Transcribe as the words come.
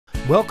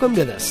Welcome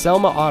to the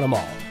Selma Auto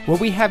Mall, where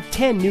we have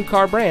 10 new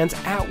car brands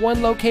at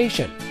one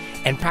location,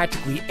 and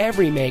practically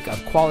every make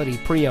of quality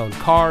pre-owned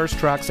cars,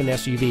 trucks, and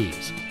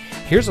SUVs.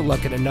 Here's a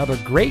look at another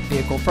great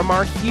vehicle from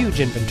our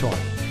huge inventory,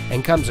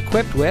 and comes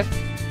equipped with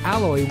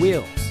alloy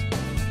wheels,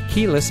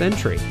 keyless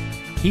entry,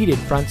 heated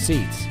front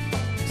seats,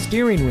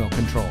 steering wheel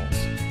controls,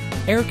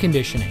 air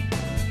conditioning,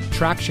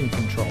 traction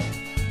control,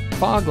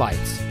 fog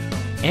lights,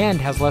 and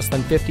has less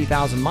than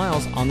 50,000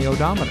 miles on the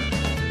odometer.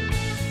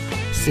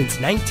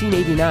 Since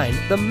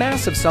 1989, the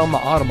massive Selma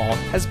Auto Mall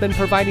has been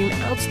providing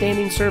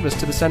outstanding service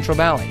to the Central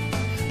Valley.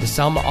 The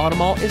Selma Auto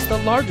Mall is the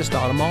largest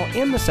auto mall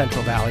in the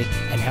Central Valley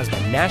and has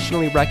been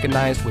nationally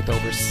recognized with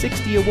over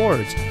 60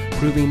 awards,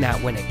 proving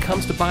that when it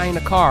comes to buying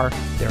a car,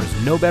 there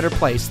is no better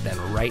place than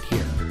right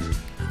here.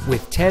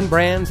 With 10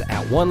 brands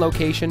at one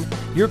location,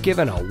 you're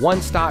given a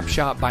one-stop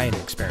shop buying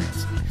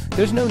experience.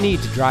 There's no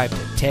need to drive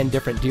to 10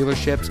 different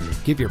dealerships,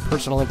 give your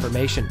personal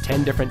information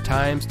 10 different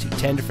times to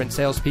 10 different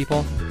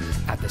salespeople.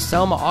 At the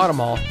Selma Auto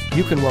Mall,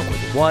 you can work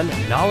with one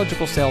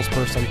knowledgeable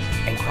salesperson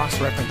and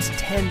cross-reference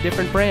 10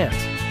 different brands.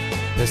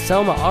 The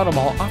Selma Auto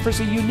Mall offers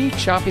a unique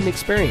shopping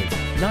experience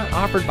not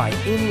offered by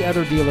any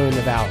other dealer in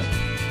the valley.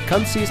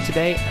 Come see us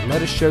today and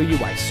let us show you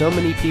why so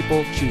many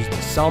people choose the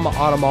Selma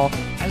Auto Mall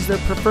as their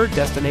preferred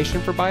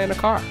destination for buying a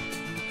car.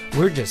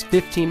 We're just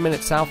 15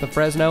 minutes south of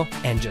Fresno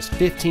and just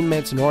 15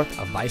 minutes north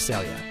of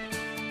Visalia.